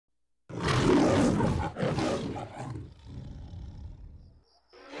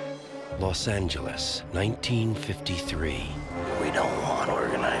Los Angeles, 1953. We don't want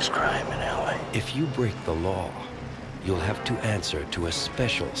organized crime in LA. If you break the law, you'll have to answer to a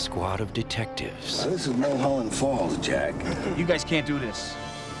special squad of detectives. This is Mulholland Falls, Jack. You guys can't do this.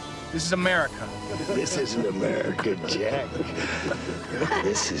 This is America. This isn't America, Jack.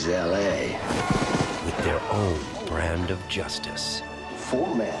 This is LA. With their own brand of justice.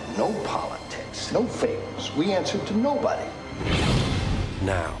 4 men, no politics, no favors. We answer to nobody.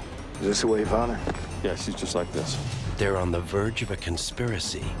 Now, Is this the way you found her? Yeah, she's just like this. they're on the verge of a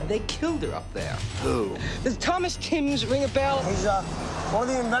conspiracy. They killed her up there. Who? Does Thomas Timms ring a bell? He's one of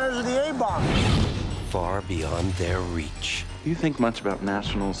the inventors of the A-bomb. Far beyond their reach. Do you think much about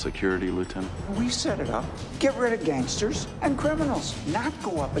national security, Lieutenant? We set it up. Get rid of gangsters and criminals, not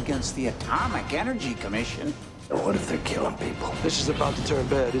go up against the Atomic Energy Commission. What if they're killing people? This is about to turn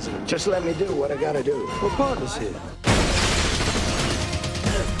bad, isn't it? Just let me do what I gotta do. We're partners here.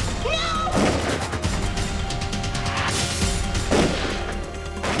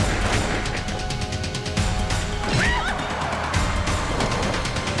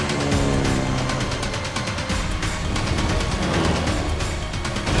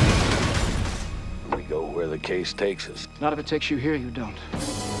 We go where the case takes us. Not if it takes you here, you don't.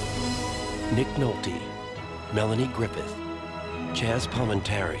 Nick Nolte, Melanie Griffith, Chazz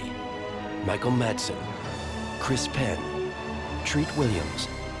Palminteri, Michael Madsen, Chris Penn, Treat Williams,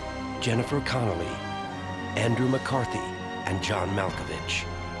 Jennifer Connelly, Andrew McCarthy, and John Malkovich.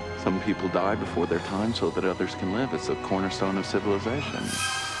 Some people die before their time so that others can live. It's a cornerstone of civilization.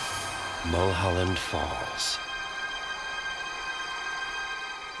 Mulholland Falls.